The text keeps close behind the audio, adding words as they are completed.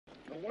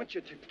want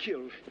you to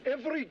kill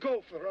every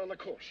golfer on the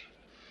course.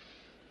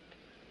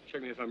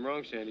 Check me if I'm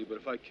wrong, Sandy, but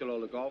if I kill all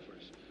the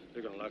golfers,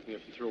 they're gonna lock me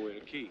up and throw away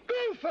the key.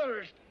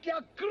 Golfers! They're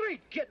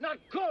great, not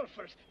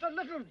golfers. The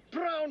little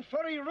brown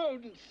furry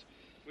rodents.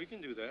 We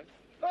can do that.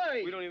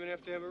 Aye. We don't even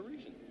have to have a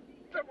reason.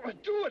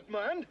 Do it,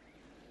 man.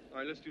 All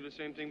right, let's do the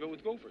same thing, but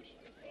with gophers.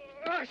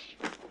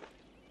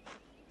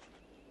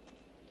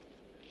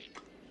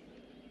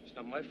 It's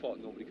not my fault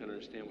nobody can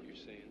understand what you're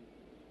saying.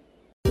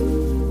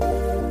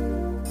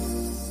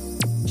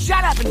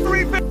 Shut up and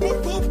read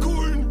more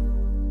popcorn!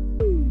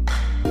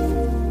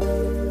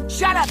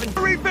 Shut up and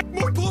read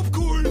more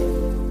popcorn!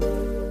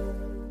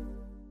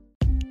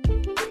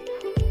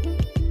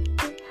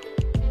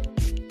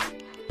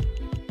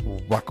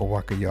 Waka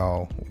waka,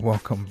 y'all.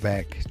 Welcome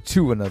back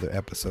to another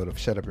episode of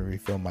Shut Up and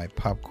Refill My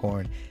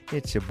Popcorn.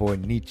 It's your boy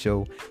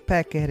Nicho,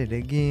 back at it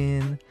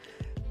again.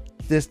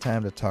 This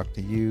time to talk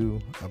to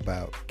you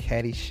about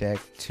Caddyshack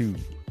 2.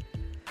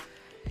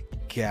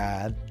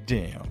 God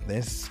damn,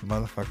 this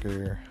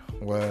motherfucker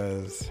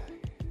was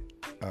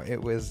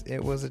it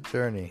was a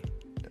journey,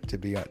 to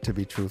be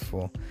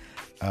truthful.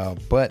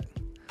 But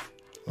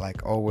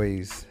like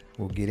always,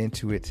 we'll get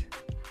into it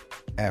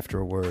after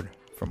a word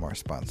from our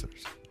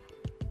sponsors.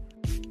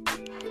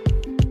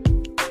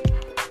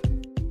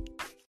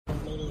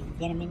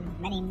 Gentlemen,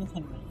 my name is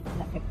Henry.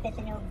 I'm a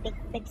professional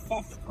Bigfoot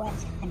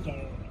Sasquatch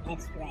hunter.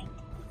 That's right.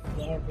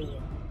 They're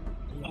real.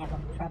 Do you have a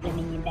problem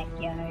in your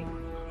backyard?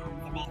 I'm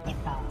the man to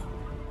call.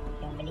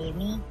 Don't believe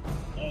me?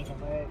 Here's a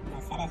word from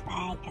a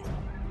satisfied customer.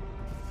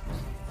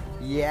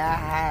 Yeah, I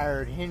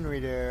hired Henry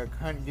to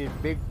hunt this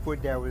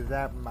Bigfoot that was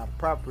out on my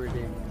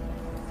property.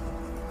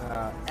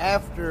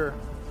 After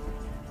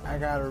I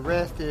got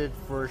arrested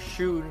for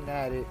shooting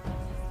at it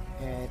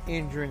and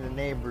injuring the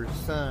neighbor's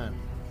son.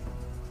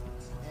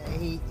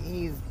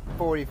 He's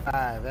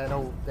 45. That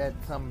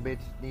some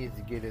bitch needs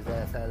to get his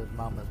ass out of his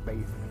mama's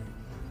basement.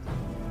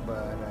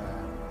 But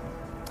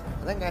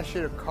I think I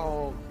should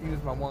have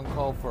used my one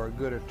call for a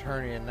good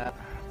attorney and not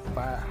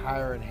by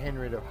hiring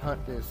Henry to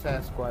hunt this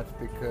Sasquatch,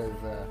 because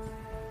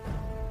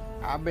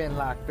I've been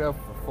locked up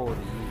for 40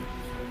 years.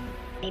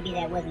 Maybe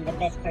that wasn't the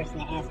best person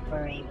to ask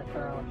for a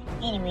referral.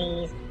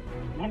 Anyways,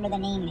 remember the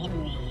name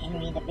Henry.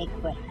 Henry the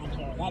Bigfoot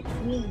Hunter. That's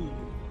me.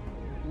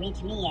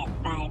 Reach me at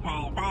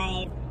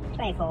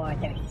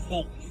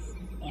 555-2436.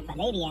 If a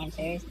lady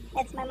answers,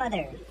 that's my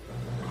mother.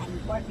 I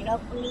work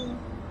locally,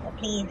 but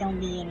please don't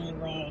be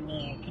anywhere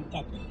near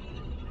Kentucky.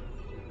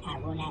 I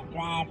will not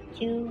drive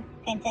to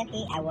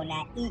Kentucky. I will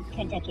not eat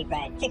Kentucky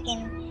Fried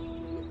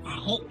Chicken. I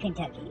hate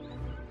Kentucky.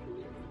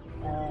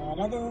 But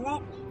other than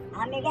that,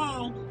 I'm your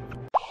guy.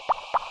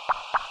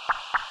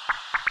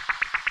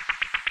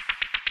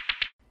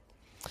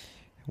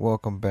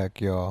 Welcome back,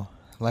 y'all.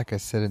 Like I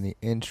said in the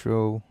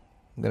intro,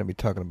 I'm going to be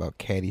talking about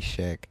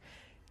Caddyshack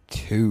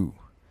 2.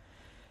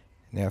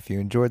 Now, if you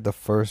enjoyed the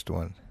first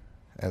one,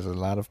 as a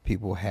lot of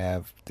people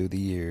have through the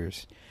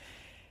years,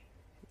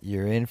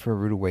 you're in for a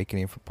rude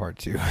awakening for part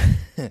 2.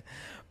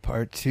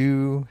 Part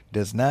 2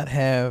 does not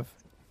have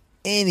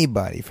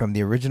anybody from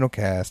the original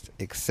cast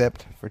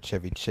except for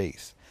Chevy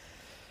Chase.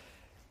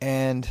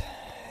 And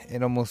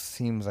it almost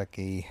seems like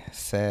a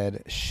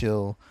sad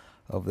shill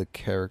of the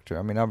character.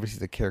 I mean, obviously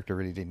the character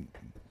really didn't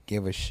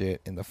give a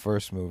shit in the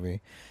first movie.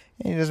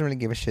 And he doesn't really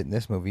give a shit in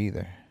this movie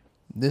either.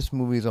 This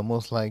movie is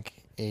almost like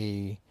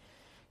a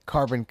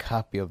carbon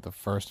copy of the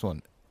first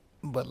one.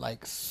 But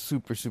like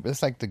super.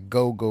 It's like the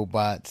Go-Go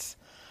Bots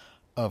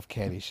of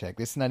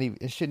Caddyshack.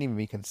 It shouldn't even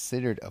be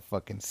considered a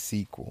fucking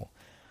sequel.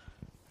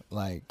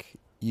 Like,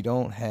 you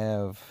don't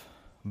have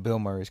Bill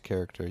Murray's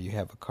character. You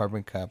have a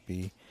carbon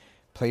copy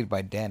played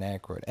by Dan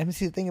Aykroyd. And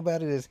see, the thing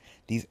about it is,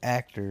 these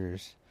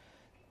actors,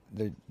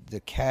 the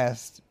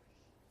cast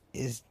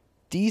is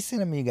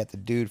decent. I mean, you got the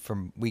dude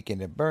from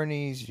Weekend at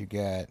Bernie's. You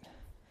got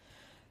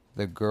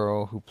the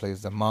girl who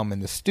plays the mom in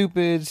The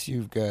Stupids.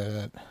 You've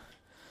got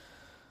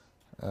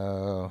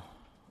you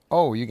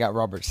got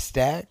Robert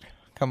Stack.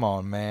 Come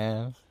on,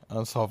 man.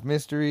 Unsolved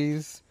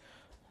Mysteries.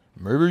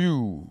 Maybe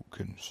you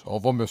can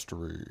solve a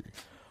mystery.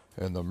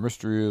 And the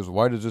mystery is,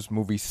 why does this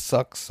movie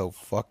suck so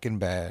fucking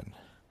bad?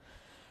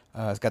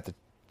 It's got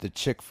the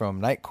chick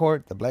from Night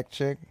Court, the black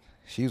chick.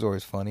 She's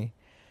always funny.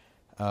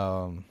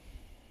 I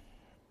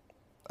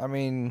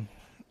mean,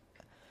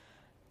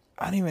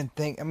 I don't even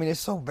think... I mean, it's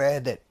so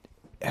bad that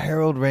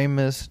Harold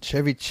Ramis,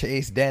 Chevy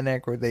Chase, Dan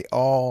Aykroyd, they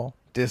all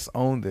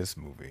disowned this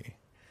movie.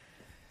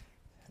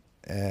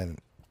 And,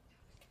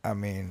 I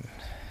mean...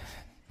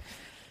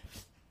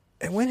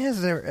 And when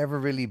has there ever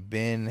really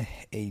been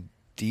a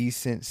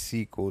decent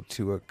sequel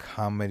to a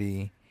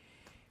comedy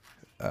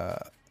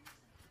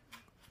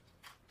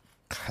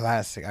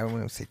classic? I don't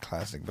want to say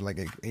classic, but like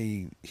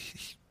a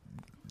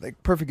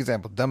perfect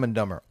example. Dumb and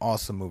Dumber,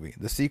 awesome movie.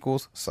 The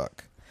sequels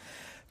suck.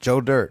 Joe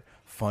Dirt,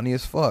 funny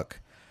as fuck.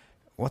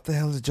 What the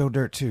hell is Joe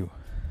Dirt 2?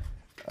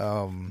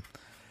 What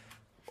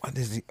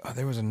is the? Oh,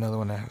 there was another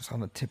one that was on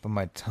the tip of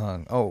my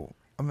tongue. Oh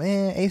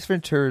man, Ace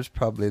Ventura is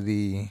probably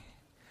the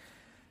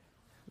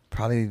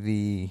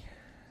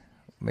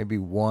maybe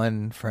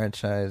one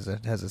franchise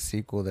that has a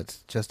sequel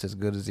that's just as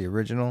good as the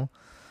original.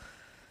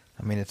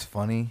 I mean, it's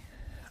funny.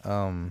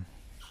 But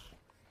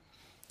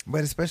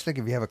especially like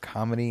if you have a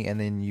comedy and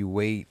then you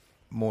wait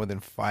more than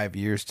 5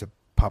 years to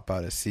pop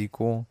out a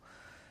sequel.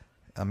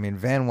 I mean,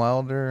 Van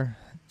Wilder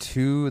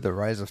 2, The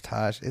Rise of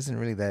Tosh, isn't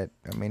really that.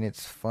 I mean,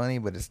 it's funny,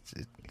 but it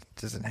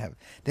doesn't have.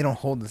 They don't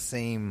hold the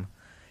same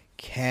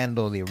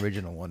candle the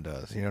original one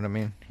does. You know what I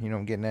mean? You know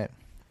what I'm getting at?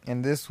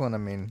 And this one, I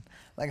mean,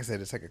 like I said,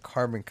 it's like a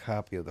carbon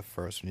copy of the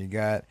first one. You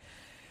got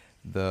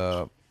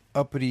the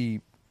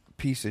uppity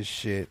piece of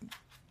shit,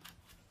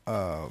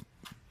 I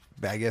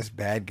guess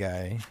bad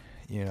guy,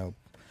 you know,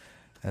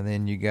 and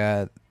then you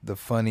got the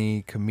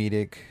funny,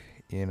 comedic,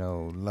 you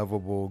know,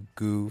 lovable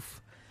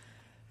goof.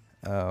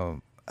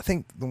 I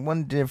think the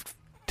one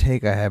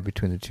take I have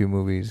between the two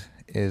movies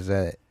is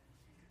that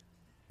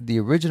the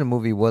original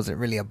movie wasn't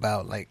really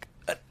about like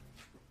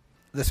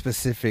the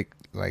specific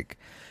like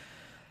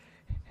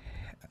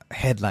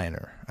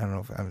headliner. I don't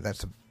know if that's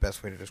the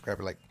best way to describe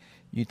it. Like,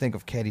 you think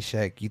of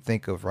Caddyshack, you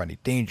think of Rodney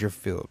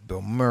Dangerfield,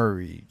 Bill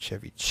Murray,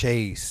 Chevy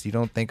Chase. You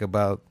don't think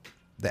about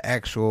the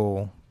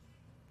actual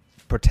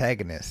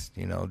protagonist,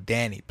 you know,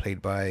 Danny,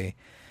 played by,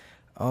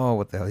 oh,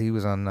 what the hell, he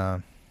was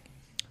on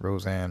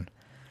Roseanne.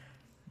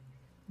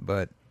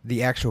 But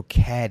the actual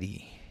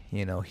caddy,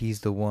 you know,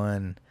 he's the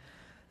one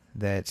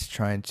that's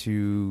trying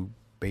to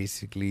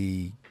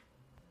basically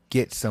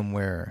get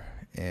somewhere,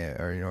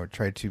 or, you know,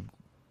 try to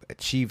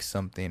achieve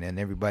something, and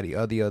everybody,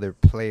 all the other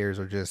players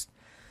are just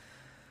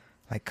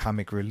like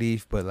comic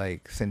relief. But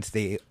like, since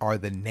they are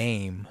the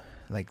name,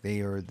 like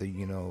they are the,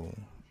 you know,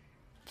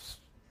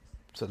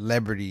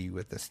 celebrity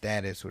with the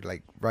status, with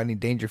like Rodney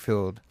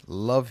Dangerfield,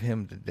 love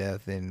him to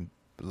death in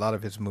a lot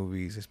of his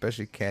movies,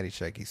 especially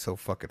Caddyshack. He's so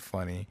fucking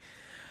funny,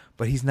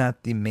 but he's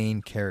not the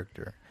main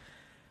character.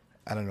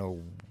 I don't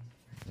know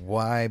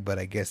why, but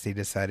I guess they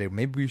decided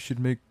maybe we should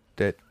make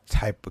that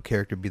type of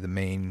character be the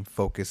main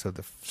focus of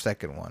the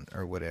second one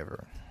or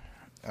whatever.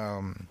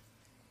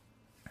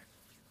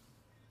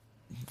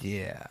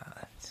 Yeah.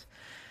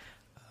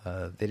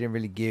 They didn't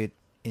really get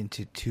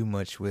into too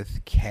much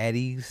with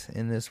caddies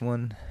in this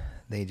one.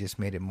 They just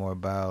made it more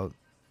about,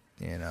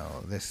 you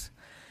know, this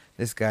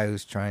guy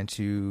who's trying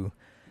to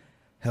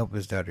help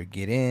his daughter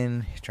get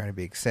in. He's trying to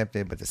be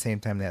accepted, but at the same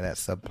time, they had that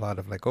subplot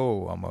of like,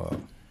 oh, I'm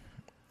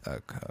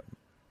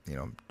you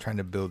know, trying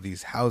to build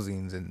these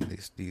housings and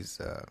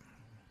these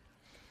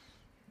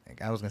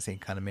I was gonna say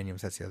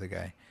condominiums. That's the other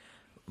guy,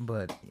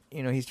 but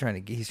you know, he's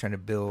trying to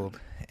build,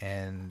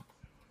 and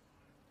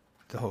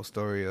the whole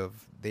story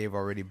of they've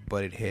already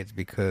butted heads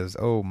because,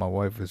 oh, my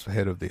wife is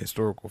head of the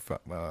historical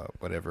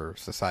whatever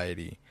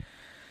society.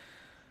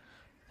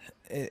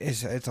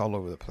 It's all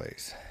over the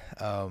place.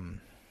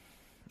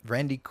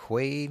 Randy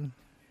Quaid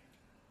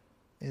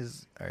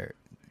is it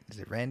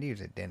Randy or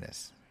is it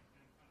Dennis?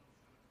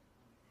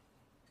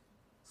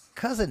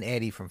 Cousin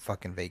Eddie from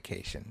fucking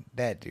Vacation.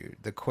 That dude,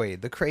 the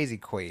Quaid, the crazy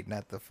Quaid,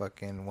 not the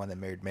fucking one that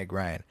married Meg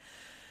Ryan.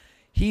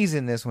 He's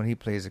in this one. He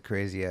plays a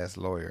crazy ass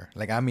lawyer.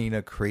 Like, I mean,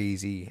 a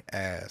crazy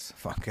ass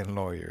fucking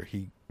lawyer.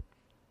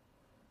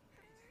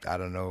 I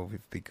don't know if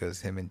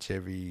because him and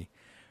Chevy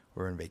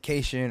were in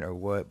Vacation or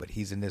what, but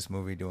he's in this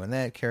movie doing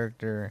that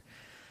character.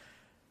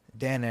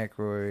 Dan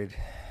Aykroyd.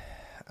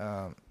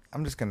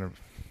 I'm just gonna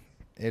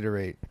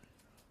iterate.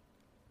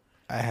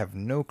 I have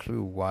no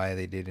clue why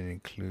they didn't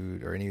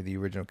include, or any of the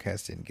original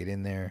cast didn't get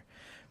in there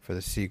for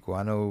the sequel.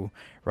 I know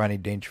Rodney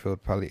Dangerfield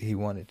he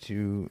wanted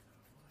to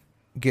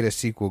get a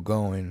sequel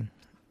going,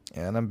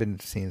 and I've been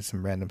seeing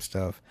some random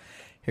stuff.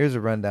 Here's a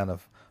rundown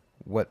of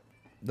what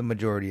the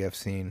majority I've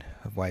seen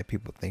of why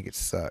people think it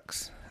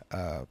sucks.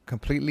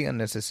 Completely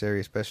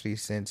unnecessary, especially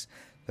since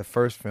the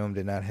first film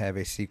did not have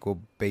a sequel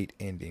bait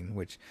ending,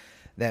 which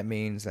that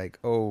means like,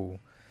 oh,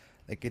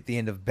 like at the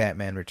end of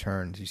Batman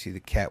Returns, you see the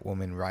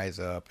Catwoman rise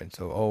up, and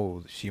so,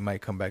 oh, she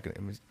might come back. I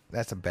mean,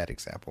 that's a bad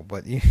example,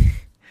 but you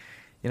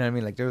know what I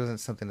mean? Like, there wasn't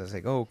something that's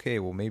like, oh, okay,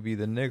 well, maybe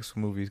the next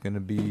movie is going to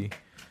be...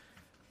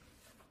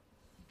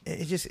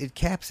 It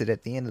caps it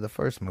at the end of the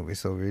first movie,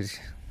 so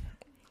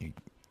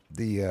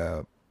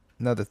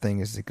another thing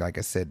is, like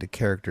I said, the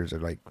characters are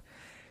like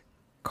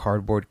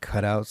cardboard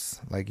cutouts.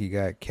 Like, you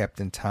got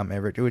Captain Tom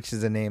Everett, which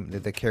is the name,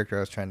 the character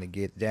I was trying to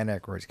get, Dan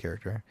Aykroyd's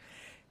character,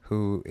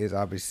 who is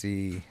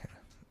obviously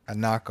a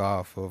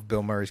knockoff of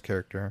Bill Murray's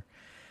character.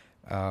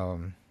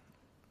 Then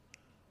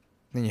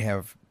you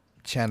have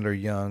Chandler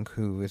Young,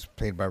 who is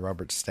played by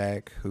Robert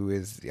Stack, who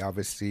is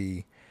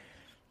obviously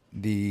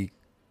the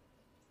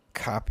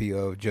copy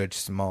of Judge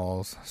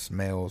Smalls,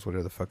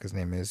 whatever the fuck his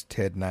name is,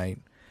 Ted Knight.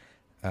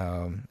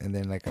 And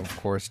then, like, of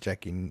course,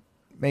 Jackie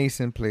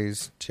Mason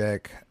plays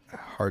Jack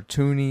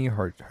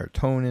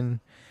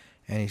Hartonen,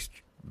 and he's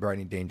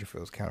Rodney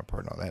Dangerfield's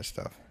counterpart and all that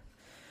stuff.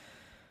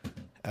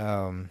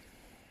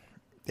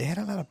 They had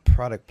a lot of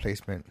product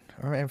placement,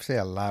 or I would say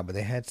a lot, but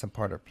they had some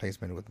product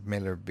placement with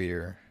Miller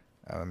Beer.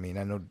 I mean,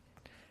 I know,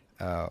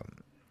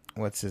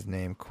 what's his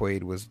name?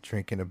 Quaid was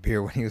drinking a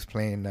beer when he was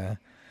playing a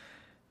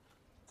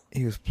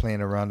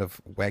round of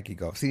wacky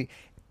golf. See,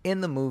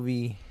 in the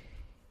movie,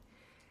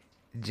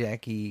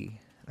 Jackie.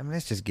 I mean,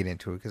 let's just get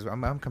into it because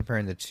I'm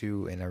comparing the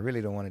two, and I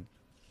really don't want to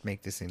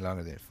make this any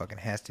longer than it fucking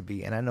has to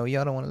be. And I know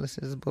y'all don't want to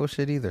listen to this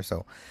bullshit either.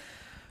 So,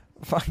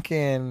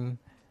 fucking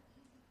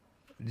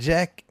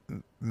Jack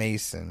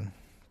Mason,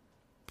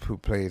 who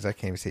plays, I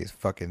can't even say his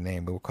fucking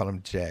name, but we'll call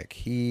him Jack.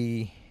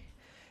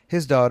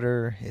 His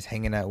daughter is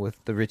hanging out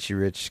with the Richie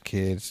Rich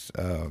kids,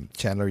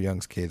 Chandler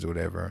Young's kids, or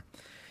whatever.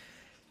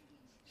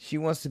 She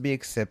wants to be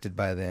accepted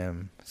by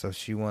them, so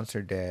she wants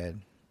her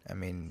dad,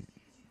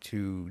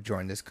 to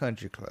join this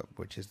country club,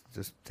 which is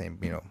the same,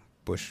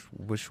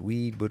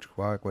 bushweed,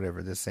 bushwalk,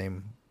 whatever, the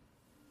same,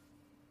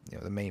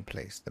 the main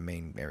place, the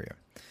main area.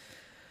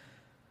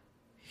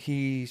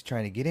 He's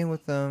trying to get in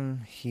with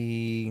them.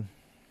 He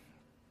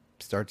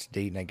starts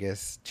dating, I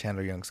guess,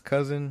 Chandler Young's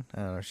cousin.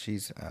 I don't know,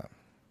 she's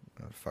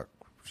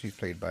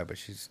played by, but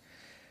she's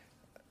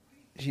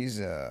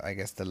I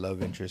guess the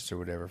love interest or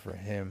whatever for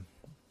him.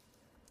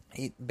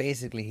 He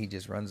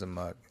just runs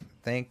amok.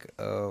 Think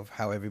of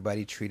how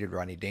everybody treated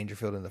Rodney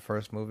Dangerfield in the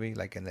first movie,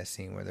 like in that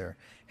scene where they're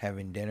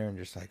having dinner and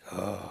just like,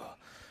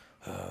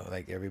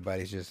 like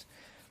everybody's just.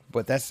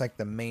 But that's like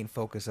the main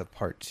focus of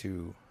part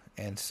 2,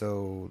 and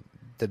so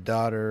the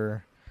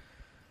daughter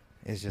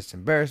is just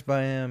embarrassed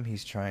by him.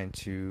 He's trying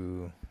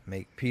to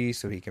make peace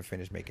so he can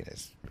finish making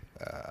his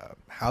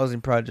housing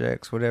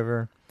projects,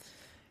 whatever,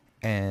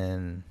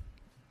 and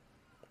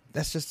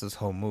that's just this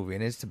whole movie,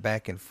 and it's the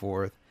back and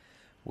forth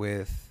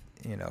with.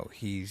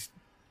 He's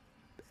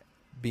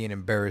being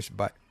embarrassed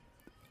by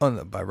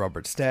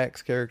Robert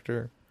Stack's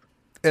character,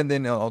 and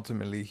then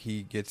ultimately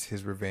he gets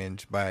his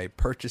revenge by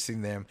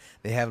purchasing them.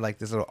 They have like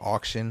this little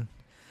auction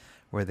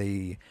where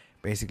they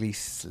basically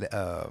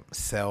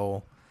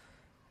sell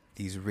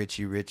these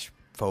Richie Rich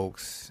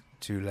folks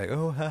to like,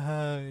 oh,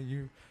 haha,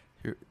 you.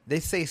 They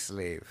say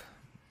slave,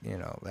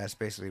 that's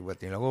basically what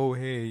they oh,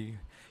 hey.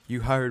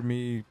 You hired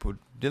me,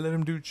 let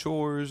him do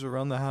chores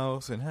around the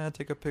house, and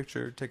take a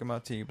picture, take him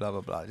out to eat, blah,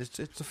 blah, blah. It's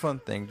a fun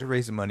thing to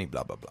raise the money,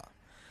 blah, blah, blah.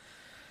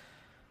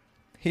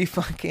 He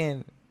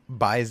fucking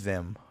buys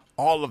them,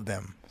 all of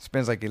them,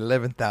 spends like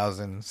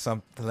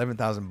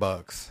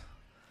 $11,000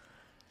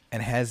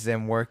 and has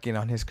them working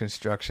on his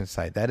construction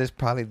site. That is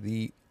probably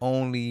the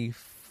only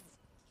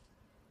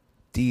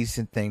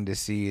decent thing to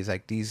see is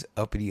like these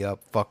uppity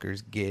up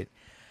fuckers get,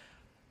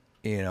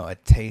 a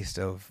taste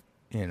of,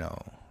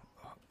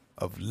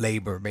 of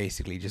labor,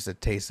 basically just a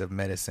taste of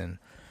medicine,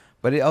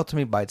 but it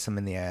ultimately bites them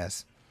in the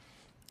ass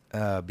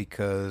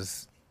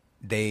because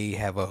they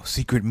have a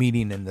secret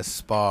meeting in the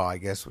spa. I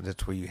guess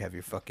that's where you have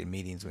your fucking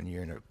meetings when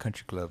you're in a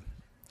country club,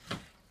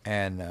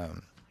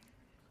 and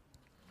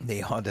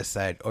they all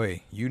decide,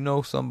 "Oi,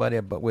 somebody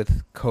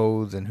with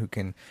codes and who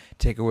can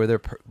take away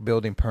their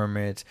building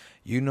permits.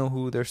 You know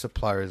who their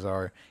suppliers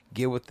are.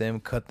 Get with them,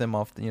 cut them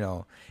off.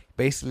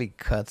 Basically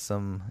cuts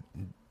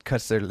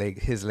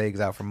his legs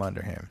out from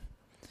under him."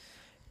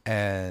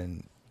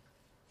 And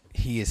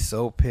he is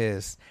so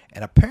pissed.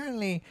 And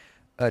apparently,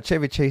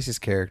 Chevy Chase's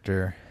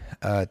character,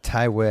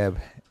 Ty Webb,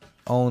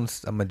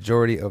 owns a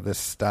majority of the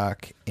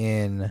stock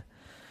in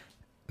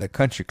the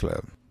country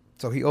club.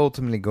 So he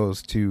ultimately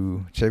goes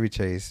to Chevy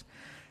Chase,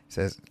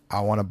 says,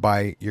 I want to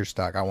buy your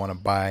stock. I want to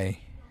buy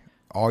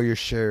all your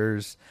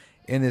shares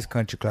in this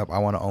country club. I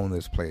want to own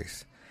this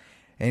place.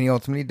 And he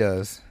ultimately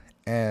does.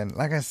 And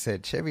like I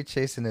said, Chevy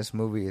Chase in this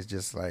movie is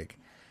just like,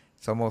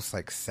 it's almost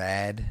like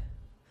sad.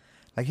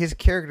 Like his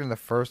character in the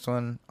first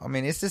one,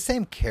 it's the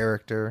same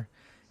character,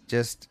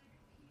 just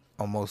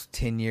almost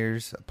 10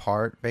 years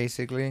apart,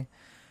 basically.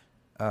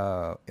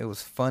 It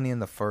was funny in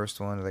the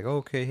first one, like,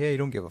 okay, hey,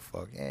 don't give a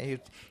fuck. Yeah,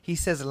 he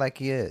says it like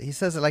he is. He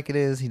says it like it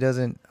is. He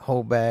doesn't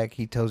hold back.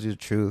 He tells you the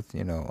truth,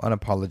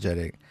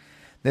 unapologetic.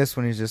 This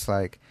one, he's just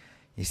like,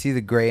 you see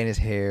the gray in his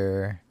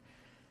hair.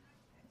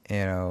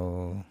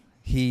 There's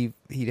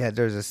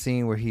a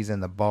scene where he's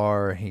in the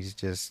bar. And he's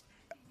just,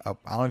 I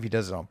don't know if he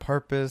does it on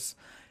purpose.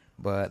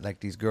 But like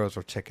these girls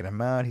were checking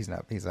him out. He's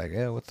like,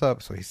 yeah, what's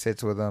up? So he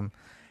sits with them,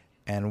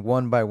 and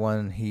one by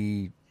one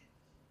he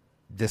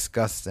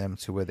disgusts them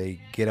to where they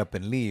get up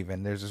and leave.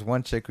 And there's this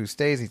one chick who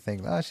stays. He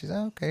thinks, she's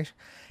okay.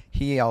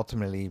 He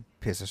ultimately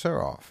pisses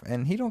her off,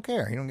 and he don't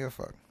care. He don't give a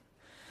fuck.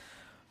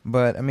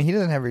 But he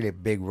doesn't have really a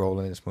big role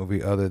in this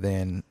movie other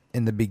than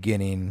in the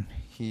beginning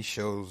he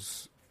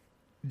shows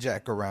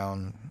Jack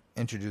around,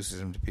 introduces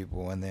him to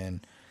people, and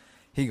then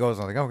he goes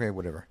on like, okay,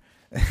 whatever.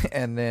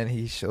 And then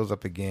he shows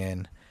up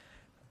again.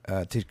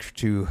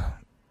 To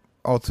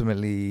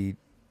ultimately,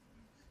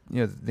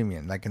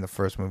 like in the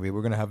first movie,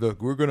 we're gonna have a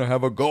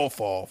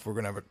golf off. We're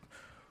gonna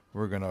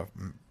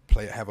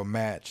have a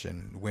match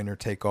and winner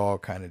take all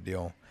kind of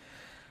deal.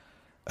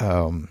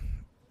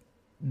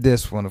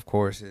 This one, of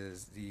course,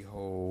 is the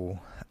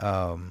whole,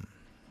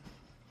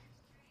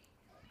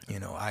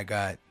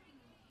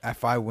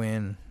 if I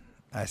win,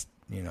 I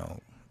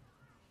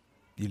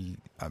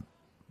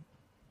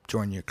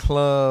join your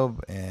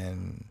club,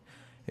 and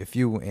if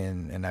you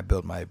win, and I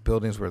build my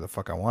buildings where the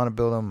fuck I want to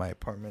build them, my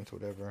apartments,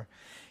 whatever.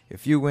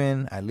 If you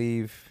win, I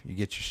leave. You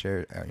get your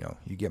share.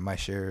 You get my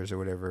shares or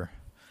whatever.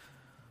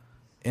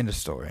 End of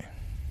story.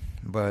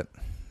 But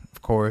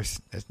of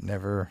course, it's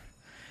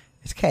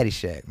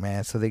Caddyshack,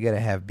 man. So they gotta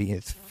have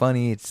it's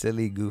funny, it's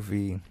silly,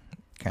 goofy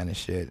kind of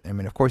shit. I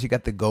mean, of course, you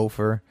got the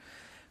gopher,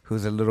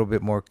 who's a little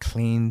bit more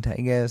cleaned,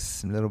 I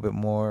guess, a little bit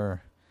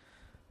more,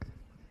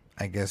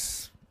 I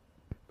guess,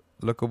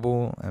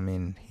 lookable. I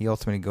mean, he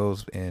ultimately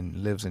goes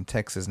and lives in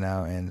Texas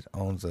now and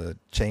owns a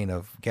chain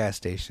of gas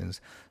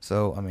stations.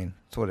 So, I mean,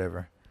 it's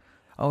whatever.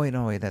 Oh, wait,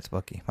 no, wait, that's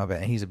Bucky. My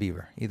bad. And he's a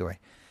beaver. Either way.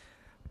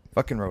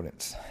 Fucking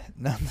rodents.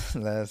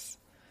 Nonetheless,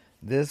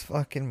 this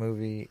fucking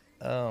movie,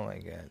 oh my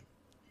God.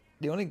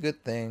 The only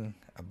good thing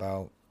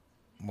about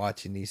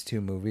watching these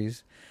two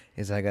movies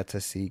is I got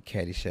to see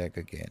Caddyshack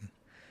again.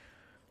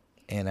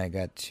 And I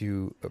got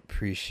to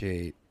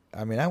appreciate,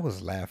 I mean, I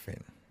was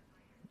laughing.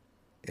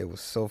 It was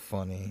so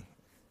funny.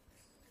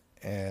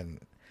 And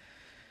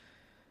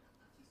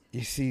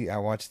you see, I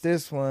watched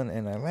this one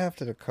and I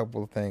laughed at a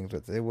couple of things,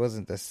 but it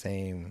wasn't the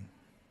same.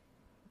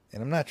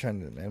 And I'm not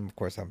trying to, and of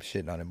course I'm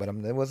shitting on it, but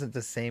it wasn't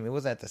the same. It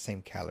wasn't at the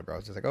same caliber. I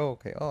was just like, oh,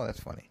 okay. Oh,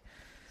 that's funny.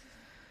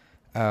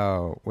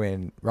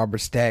 When Robert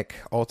Stack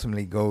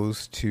ultimately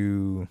goes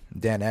to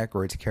Dan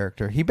Aykroyd's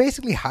character, he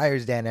basically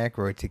hires Dan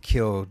Aykroyd to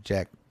kill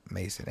Jack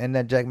Mason. And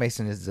that Jack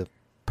Mason is the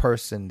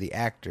person, the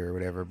actor or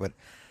whatever, but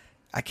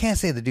I can't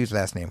say the dude's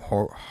last name.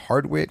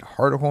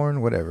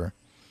 Hardhorn, whatever.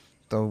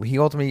 So he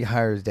ultimately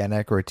hires Dan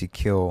Aykroyd to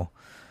kill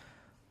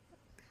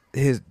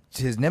his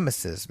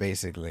nemesis,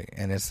 basically.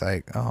 And it's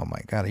like, oh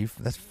my God,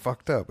 that's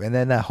fucked up. And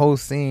then that whole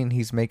scene,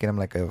 he's making him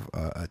like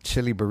a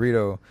chili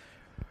burrito.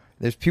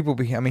 There's people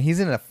behind. I mean, he's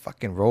in a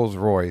fucking Rolls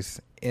Royce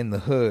in the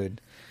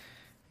hood,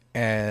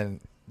 and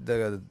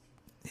Dan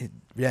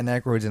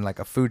Aykroyd's in like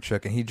a food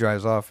truck, and he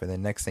drives off. And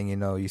then next thing you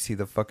know, you see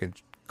the fucking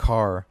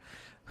car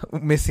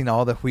missing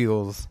all the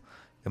wheels.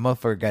 The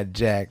motherfucker got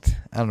jacked.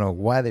 I don't know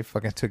why they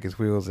fucking took his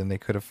wheels, and they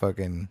could have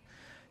fucking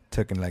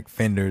taken like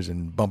fenders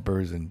and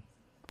bumpers and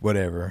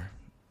whatever.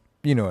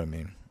 You know what I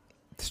mean?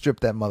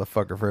 Strip that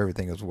motherfucker for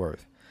everything it's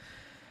worth.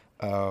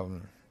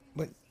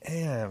 But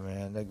yeah,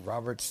 man, like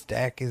Robert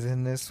Stack is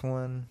in this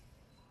one.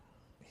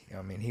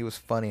 I mean, he was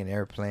funny in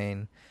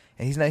Airplane,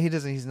 and he's not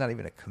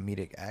even a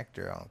comedic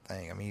actor, I don't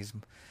think. I mean,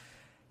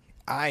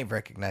 I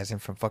recognize him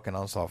from fucking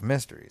Unsolved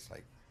Mysteries,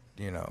 like,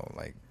 you know,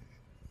 like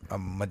a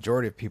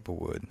majority of people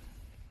would.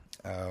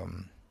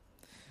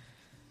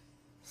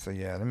 So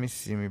yeah, let me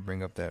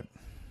bring up that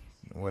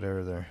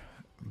whatever their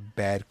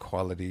bad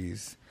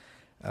qualities.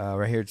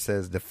 Right here it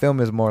says the film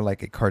is more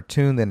like a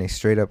cartoon than a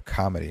straight up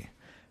comedy.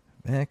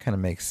 That kind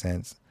of makes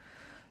sense.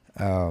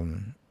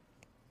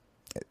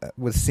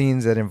 With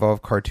scenes that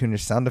involve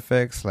cartoonish sound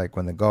effects, like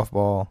when the golf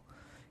ball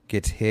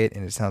gets hit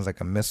and it sounds like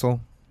a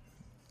missile,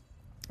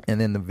 and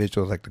then the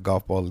visuals like the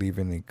golf ball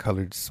leaving a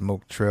colored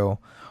smoke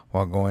trail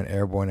while going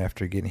airborne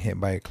after getting hit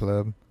by a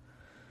club.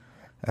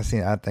 I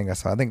think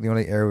the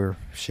only air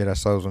shit I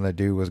saw was when the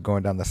dude was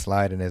going down the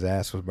slide and his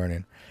ass was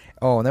burning.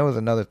 Oh, and that was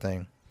another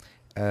thing.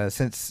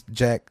 Since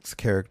Jack's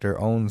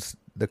character owns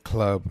the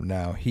club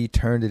now, he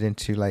turned it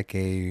into like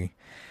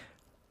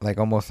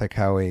almost like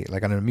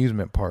like an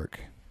amusement park.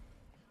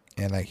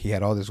 And like he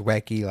had all this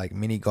wacky like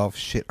mini golf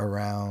shit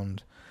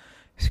around,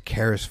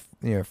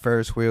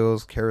 Ferris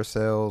wheels,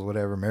 carousels,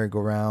 whatever,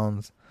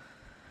 merry-go-rounds.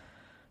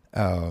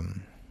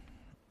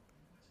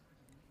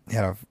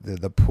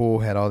 The pool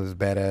had all this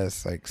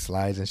badass like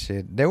slides and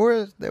shit. There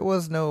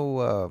was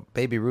no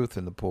Baby Ruth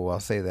in the pool, I'll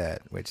say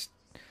that, which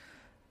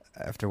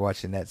after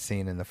watching that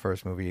scene in the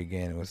first movie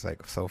again, it was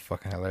like so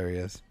fucking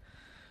hilarious.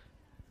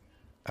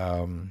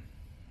 Some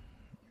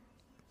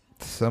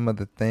of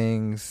the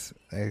things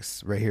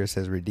right here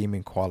says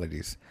redeeming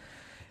qualities.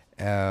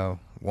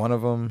 One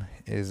of them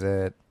is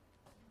that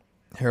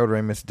Harold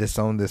Ramis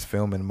disowned this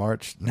film in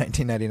March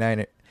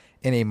 1999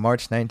 in a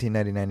March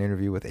 1999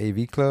 interview with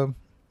AV Club.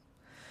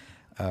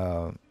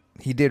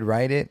 He did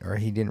write it, or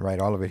he didn't write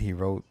all of it. He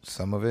wrote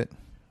some of it,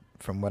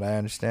 from what I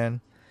understand.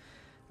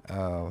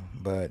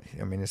 But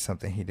I mean, it's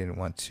something he didn't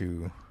want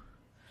to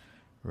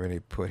really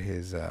put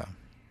his, he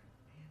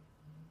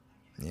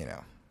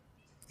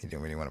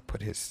didn't really want to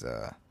put his,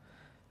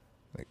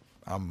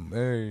 I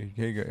mean,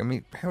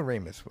 Harold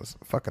Ramis was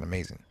fucking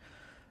amazing.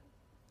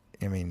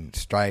 I mean,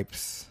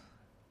 Stripes,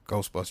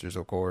 Ghostbusters,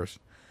 of course,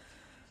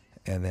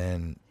 and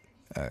then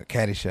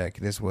Caddyshack.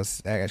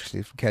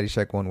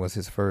 Caddyshack 1 was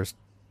his first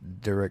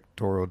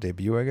directorial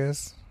debut, I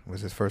guess.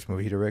 Was his first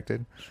movie he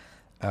directed.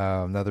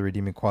 Another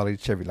redeeming quality,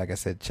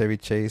 Chevy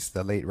Chase,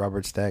 the late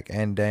Robert Stack,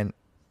 and Dan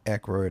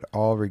Aykroyd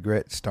all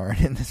regret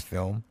starring in this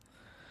film.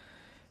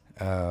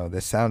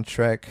 The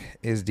soundtrack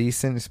is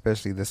decent,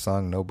 especially the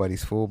song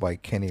Nobody's Fool by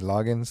Kenny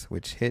Loggins,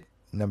 which hit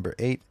number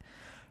 8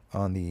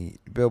 on the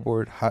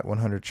Billboard Hot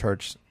 100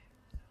 charts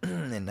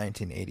in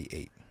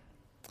 1988.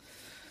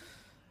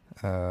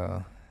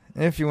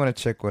 And if you want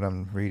to check what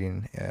I'm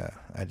reading,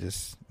 I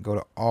just go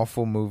to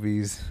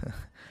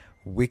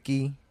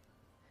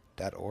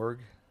awfulmovieswiki.org,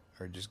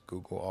 or just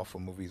Google Awful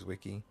Movies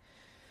Wiki.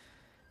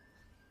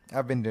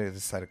 I've been to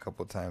this site a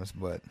couple of times,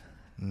 but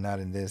not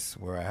in this,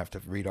 where I have to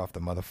read off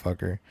the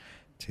motherfucker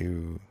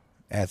to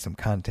add some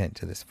content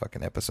to this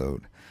fucking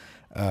episode.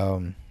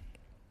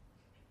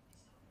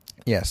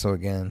 Yeah, so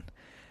again,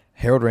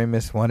 Harold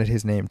Ramis wanted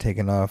his name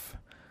taken off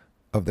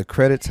of the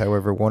credits.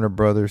 However, Warner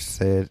Brothers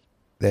said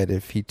that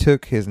if he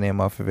took his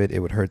name off of it, it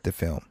would hurt the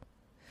film.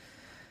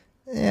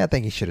 Yeah, I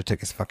think he should have took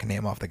his fucking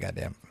name off the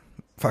goddamn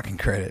fucking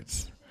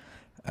credits.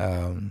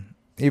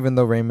 Even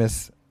though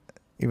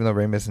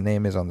Ramis'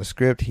 name is on the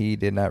script, he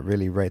did not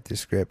really write the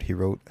script. He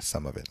wrote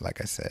some of it,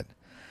 like I said.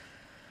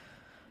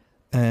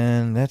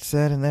 And that's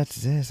that, and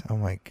that's this. Oh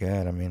my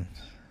god, I mean,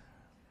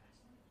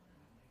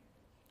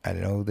 I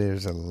know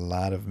there's a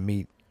lot of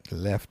meat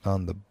left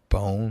on the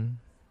bone,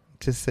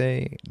 to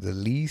say the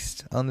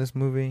least, on this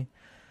movie.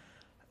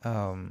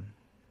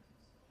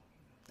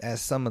 As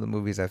some of the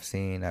movies I've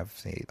seen,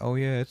 oh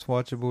yeah, it's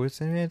watchable,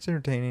 it's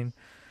entertaining.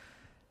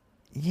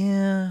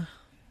 Yeah,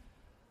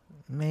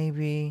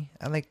 maybe.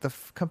 I like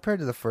compared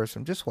to the first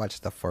one, just watch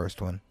the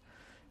first one.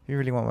 If you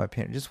really want my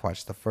opinion, just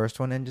watch the first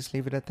one and just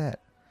leave it at that.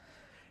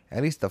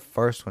 At least the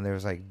first one, there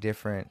was like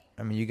different.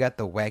 I mean, you got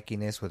the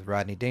wackiness with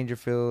Rodney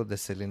Dangerfield, the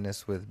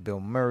silliness with Bill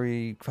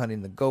Murray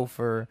hunting the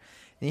gopher,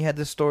 and you had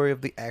the story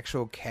of the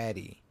actual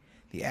caddy,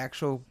 the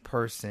actual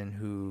person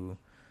who,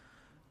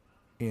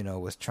 you know,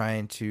 was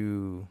trying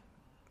to,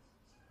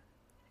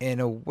 in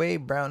a way,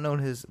 brown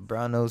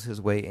nose his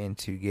way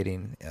into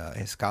getting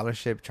his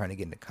scholarship, trying to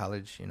get into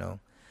college, you know,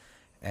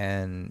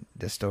 and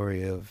the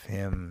story of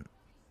him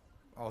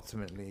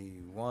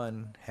ultimately,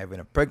 one, having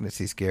a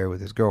pregnancy scare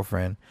with his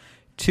girlfriend,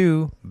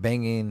 two,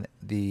 banging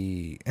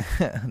the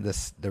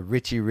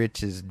Richie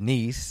Rich's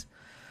niece,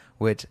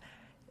 which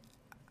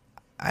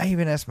I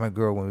even asked my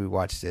girl when we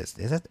watched this,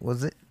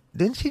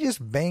 didn't she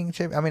just bang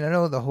Chevy? I mean, I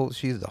know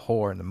she's the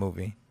whore in the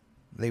movie.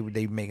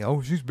 They make,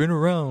 oh, she's been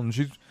around.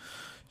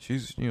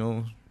 She's you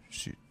know,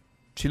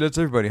 she lets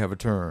everybody have a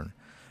turn.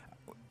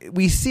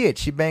 We see it.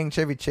 She banged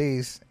Chevy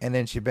Chase, and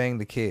then she banged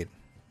the kid.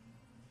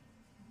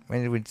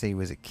 I wouldn't say he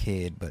was a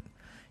kid, but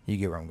you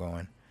get where I'm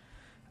going.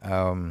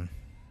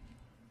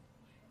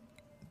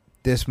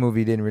 This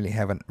movie didn't really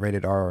have a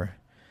rated R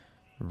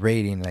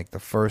rating like the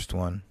first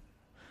one,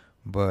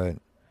 but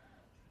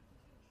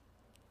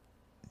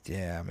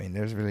yeah, I mean,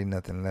 there's really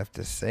nothing left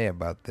to say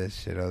about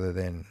this shit other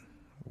than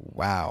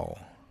wow.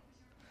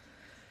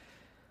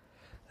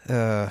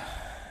 Like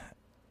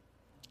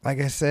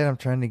I said, I'm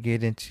trying to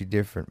get into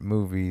different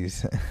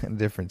movies and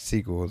different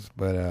sequels,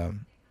 but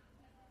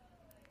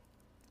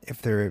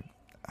if there,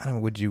 I don't know,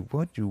 would you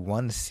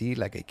want to see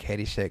like a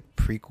Caddyshack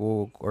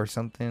prequel or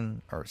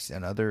something, or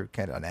another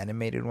kind of an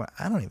animated one?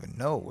 I don't even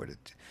know what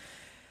it.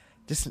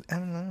 Just, I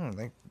don't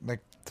know,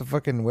 like the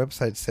fucking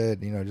website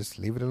said, you know, just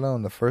leave it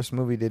alone. The first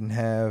movie didn't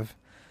have,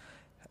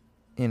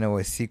 you know,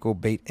 a sequel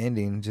bait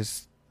ending.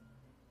 Just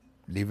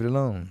leave it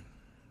alone.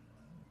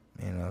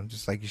 You know,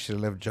 just like you should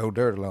have left Joe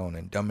Dirt alone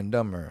and Dumb and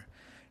Dumber.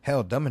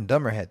 Hell, Dumb and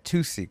Dumber had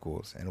 2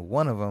 sequels, and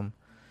one of them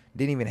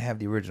didn't even have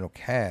the original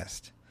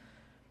cast.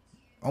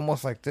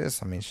 Almost like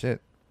this. I mean,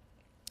 shit.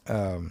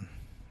 I'm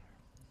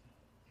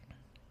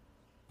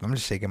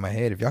just shaking my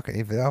head.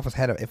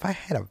 If I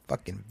had a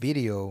fucking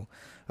video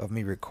of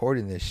me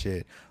recording this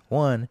shit,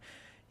 one,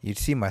 you'd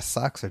see my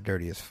socks are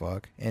dirty as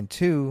fuck, and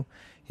two,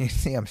 you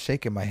see I'm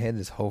shaking my head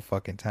this whole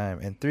fucking time,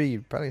 and three,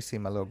 you'd probably see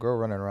my little girl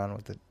running around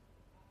with the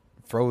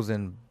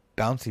frozen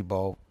bouncy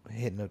ball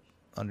hitting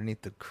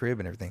underneath the crib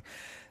and everything.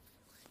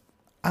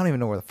 I don't even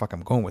know where the fuck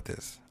I'm going with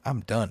this. I'm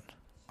done.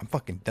 I'm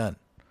fucking done.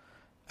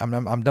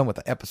 I'm done with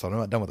the episode. I'm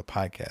not done with the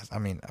podcast. I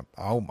mean,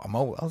 I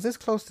was this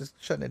close to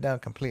shutting it down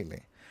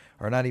completely,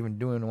 or not even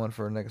doing one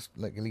for next,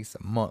 like, at least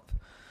a month.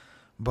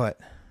 But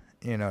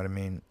you know what I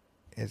mean.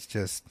 It's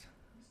just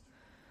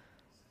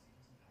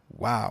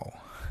wow.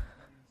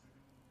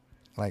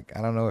 Like,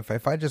 I don't know,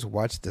 if I just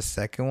watched the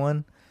second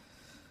one.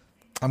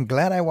 I'm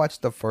glad I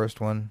watched the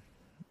first one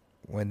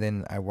when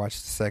then I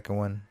watched the second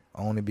one,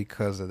 only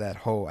because of that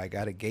whole, I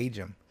gotta gauge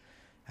them.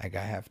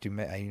 Have to,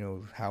 you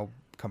know, how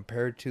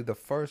compared to the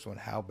first one,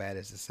 how bad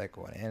is the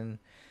second one? And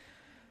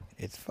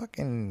it's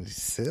fucking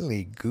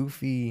silly,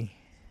 goofy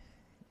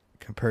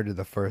compared to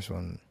the first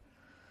one.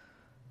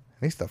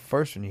 At least the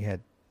first one you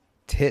had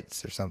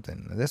tits or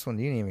something. This one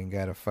you didn't even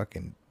got a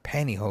fucking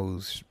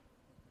pantyhose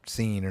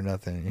scene or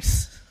nothing.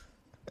 It's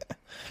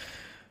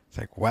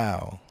like,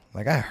 wow.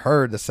 Like, I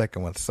heard the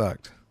second one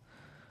sucked.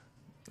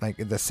 Like,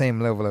 at the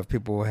same level of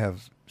people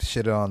have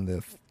shitted on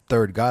the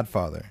third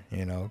Godfather,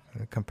 you know,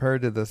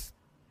 compared to the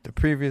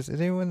previous,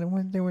 they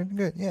weren't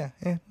good. Yeah.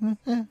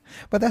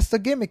 But that's the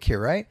gimmick here,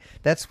 right?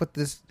 That's what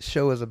this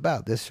show is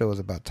about. This show is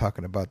about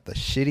talking about the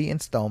shitty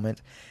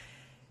installment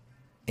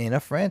in a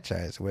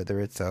franchise, whether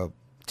it's a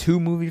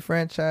 2-movie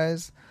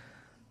franchise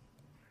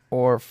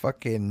or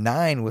fucking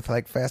 9 with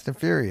like Fast and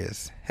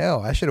Furious.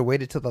 Hell, I should have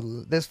waited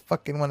till this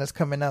fucking one that's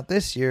coming out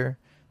this year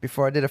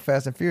before I did a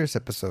Fast and Furious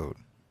episode.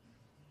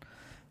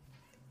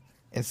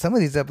 In some of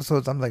these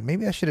episodes, I'm like,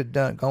 maybe I should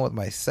have gone with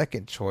my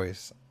second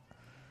choice.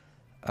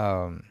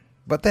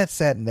 But that's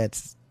sad, and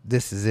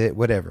this is it.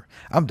 Whatever.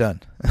 I'm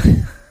done.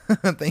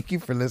 Thank you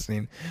for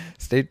listening.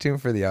 Stay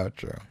tuned for the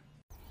outro.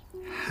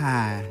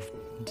 Hi,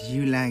 Do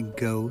you like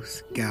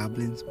ghosts,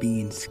 goblins,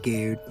 being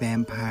scared,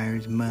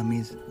 vampires,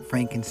 mummies,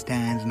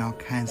 Frankensteins, and all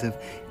kinds of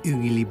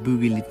oogly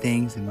boogly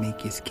things that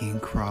make your skin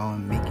crawl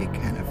and make you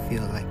kind of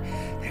feel like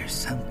there's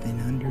something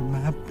under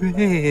my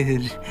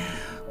bed?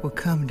 Well,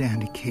 come down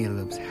to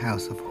Caleb's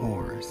House of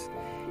Horrors.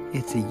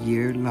 It's a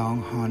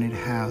year-long haunted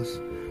house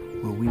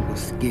where we will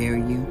scare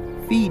you,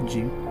 feed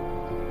you,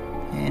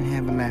 and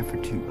have a laugh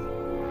or two.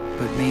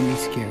 But mainly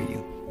scare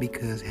you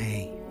because,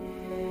 hey,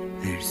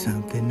 there's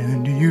something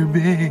under your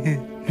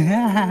bed.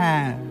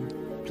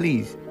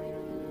 Please,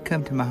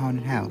 come to my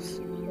haunted house.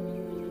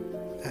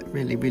 I'm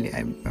really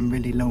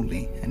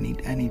lonely. I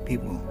need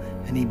people.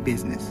 I need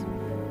business.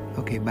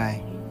 Okay,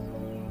 bye.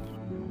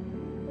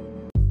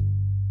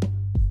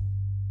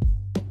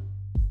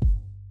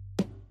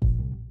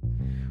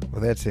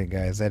 Well, that's it,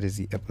 guys. That is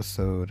the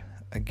episode.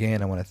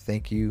 Again, I want to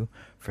thank you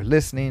for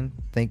listening.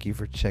 Thank you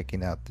for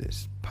checking out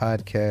this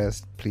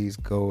podcast. Please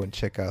go and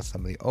check out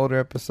some of the older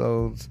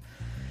episodes.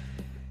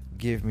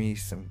 Give me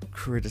some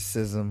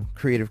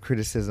creative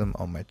criticism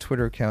on my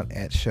Twitter account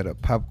at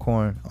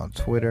ShutUpPopcorn on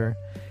Twitter.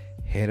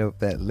 Head up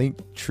that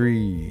link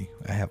tree.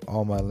 I have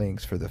all my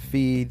links for the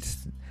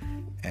feeds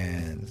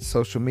and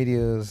social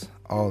medias,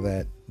 all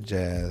that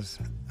jazz.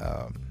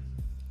 I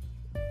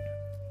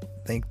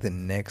think the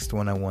next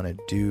one I want to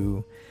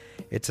do,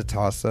 it's a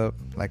toss-up.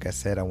 Like I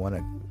said, I want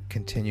to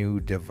continue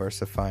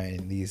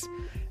diversifying these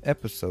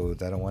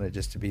episodes. I don't want it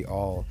just to be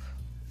all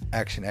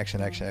action,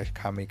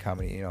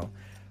 comedy, you know.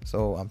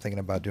 So I'm thinking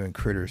about doing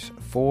Critters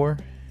 4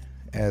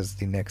 as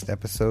the next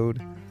episode.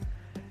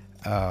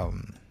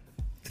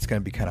 It's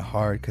going to be kind of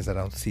hard because I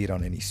don't see it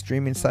on any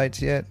streaming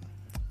sites yet.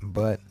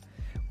 But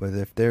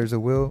if there's a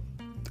will,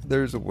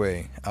 there's a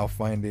way. I'll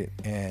find it.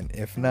 And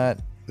if not,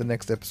 the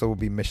next episode will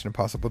be Mission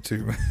Impossible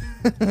 2.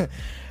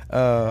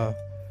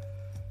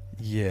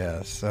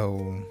 Yeah,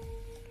 so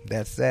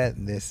that's that.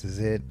 This is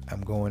it.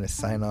 I'm going to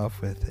sign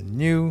off with a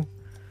new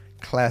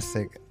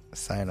classic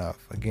sign off.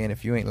 Again,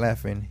 if you ain't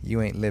laughing,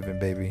 you ain't living,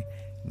 baby.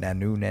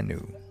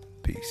 Nanu.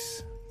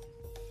 Peace.